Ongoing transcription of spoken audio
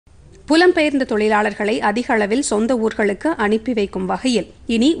புலம்பெயர்ந்த தொழிலாளர்களை அதிக அளவில் சொந்த ஊர்களுக்கு அனுப்பி வைக்கும் வகையில்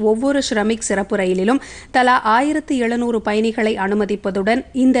இனி ஒவ்வொரு ஷ்ரமிக் சிறப்பு ரயிலிலும் தலா 1700 பயணிகளை அனுமதிப்பதுடன்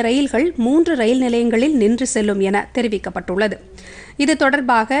இந்த ரயில்கள் 3 ரயில் நிலையங்களில் நின்று செல்லும் என தெரிவிக்கப்பட்டுள்ளது. இது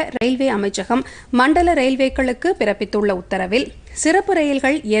தொடர்பாக ரயில்வே அமைச்சகம் மண்டல ரயில்வேக்களுக்கு பிறப்பித்துள்ள உத்தரவில் சிறப்பு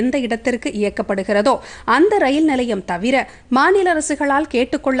ரயில்கள் எந்த இடத்திற்கு இயக்கப்படுகிறதோ அந்த ரயில் நிலையம் தவிர மாநில அரசுகளால்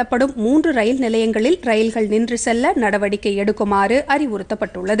கேட்டுக் கொள்ளப்படும் 3 ரயில் நிலையங்களில் ரயில்கள் நின்று செல்ல நடவடிக்கை எடுக்குமாறு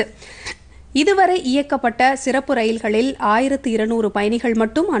அறிவுறுத்தப்பட்டுள்ளது. இதுவரை இயக்கப்பட்ட சிறப்பு ரயில்களில் 1200 பயணிகள்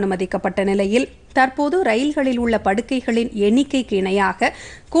மட்டும் அனுமதிக்கப்பட்ட நிலையில் தற்போது ரயில்களில் உள்ள படுக்கைகளின் எண்ணிக்கைக்கு இணையாக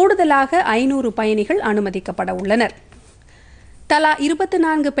கூடுதலாக 500 பயணிகள் அனுமதிக்கப்பட உள்ளனர். தலா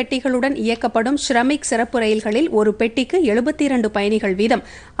 24 பெட்டிகளுடன் இயக்கப்படும் ஷ்ரமிக் சிறப்பு ரயில்களில் ஒரு பெட்டிக்கு 72 பயணிகள் வீதம்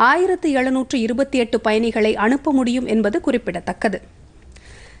 1728 பயணிகளை அனுப்ப முடியும் என்பது குறிப்பிடத்தக்கது.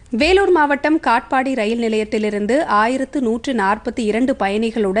 வேலூர் மாவட்டம் காட்பாடி ரயில் நிலையத்திலிருந்து 1142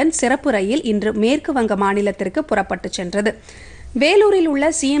 பயணிகளுடன் சிறப்பு ரயில் இன்று மேற்கு வங்க மாநிலத்திற்கு புறப்பட்டுச் சென்றது. வேலூரில் உள்ள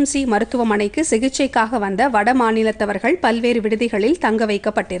சிஎம்சி மருத்துவமனைக்கு சிகிச்சைக்காக வந்த வட மாநிலத்தவர்கள் பல்வேறு விடுதிகளில் தங்க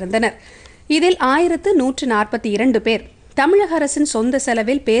வைக்கப்பட்டிருந்தனர். இதில் 1142 பேர் தமிழக அரசின் சொந்த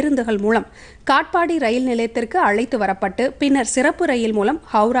செலவில் பேருந்துகள் மூலம் காட்பாடி ரயில் நிலையத்திற்கு அழைத்து வரப்பட்டு பின்னர் சிறப்பு ரயில் மூலம்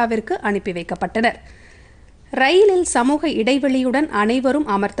ஹவுராவிற்கு அனுப்பி வைக்கப்பட்டனர். ரயிலில் சமூக இடைவெளியுடன் அனைவரும்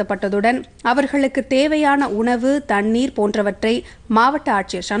அமர்த்தப்பட்டதுடன் அவர்களுக்கு தேவையான உணவு, தண்ணீர் போன்றவற்றை மாவட்ட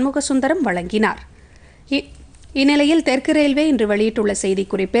ஆட்சியர் சண்முகசுந்தரம் வழங்கினார். இந்நிலையில் தெற்கு ரயில்வே இன்று வெளியிட்டுள்ள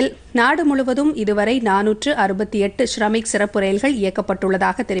செய்திக்குறிப்பில் நாடு முழுவதும் இதுவரை 468 ஷ்ரமிக் சிறப்பு ரயில்கள்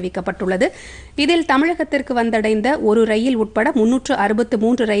இயக்கப்பட்டுள்ளதாக தெரிவிக்கப்பட்டுள்ளது. இதில் தமிழகத்திற்கு வந்தடைந்த ஒரு ரயில் உட்பட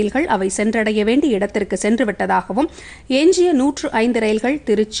 363 ரயில்கள் அவை சென்றடைய வேண்டிய இடத்திற்கு சென்றுவிட்டதாகவும் எஞ்சிய 105 ரயில்கள்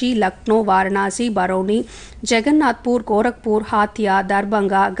திருச்சி, லக்னோ, வாரணாசி, பரௌனி, ஜெகநாத்பூர், கோரக்பூர், ஹாத்தியா,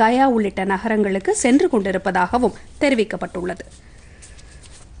 தர்பங்கா, கயா உள்ளிட்ட நகரங்களுக்கு சென்று கொண்டிருப்பதாகவும் தெரிவிக்கப்பட்டுள்ளது.